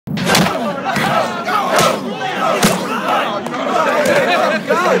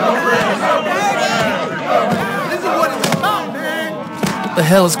What the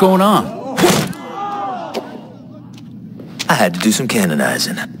hell is going on? I had to do some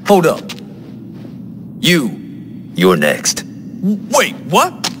canonizing. Hold up. You're next. Wait,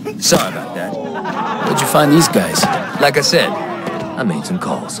 what? Sorry about that. Where'd you find these guys? Like I said, I made some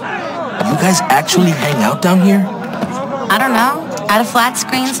calls. You guys actually hang out down here? I don't know. Add a flat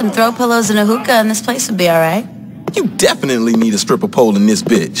screen, some throw pillows, and a hookah, and this place would be all right. You definitely need a stripper pole in this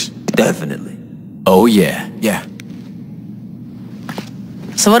bitch. Definitely. Oh, yeah. Yeah.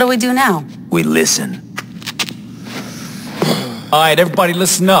 So what do we do now? We listen. All right, everybody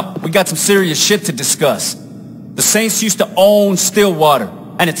listen up. We got some serious shit to discuss. The Saints used to own Stillwater,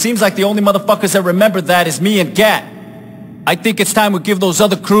 and it seems like the only motherfuckers that remember that is me and Gat. I think it's time we give those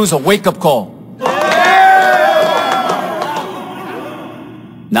other crews a wake-up call.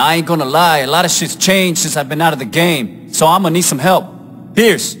 Now, I ain't gonna lie, a lot of shit's changed since I've been out of the game, so I'm gonna need some help.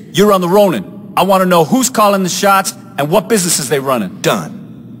 Pierce, you're on the Ronin. I wanna know who's calling the shots and what businesses they running.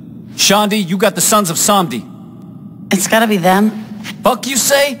 Done. Shandi, you got the Sons of Samdi. It's gotta be them. Fuck you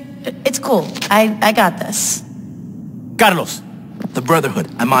say? It's cool. I got this. Carlos. The Brotherhood.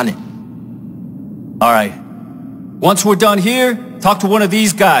 I'm on it. All right. Once we're done here, talk to one of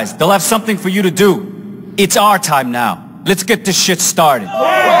these guys. They'll have something for you to do. It's our time now. Let's get this shit started.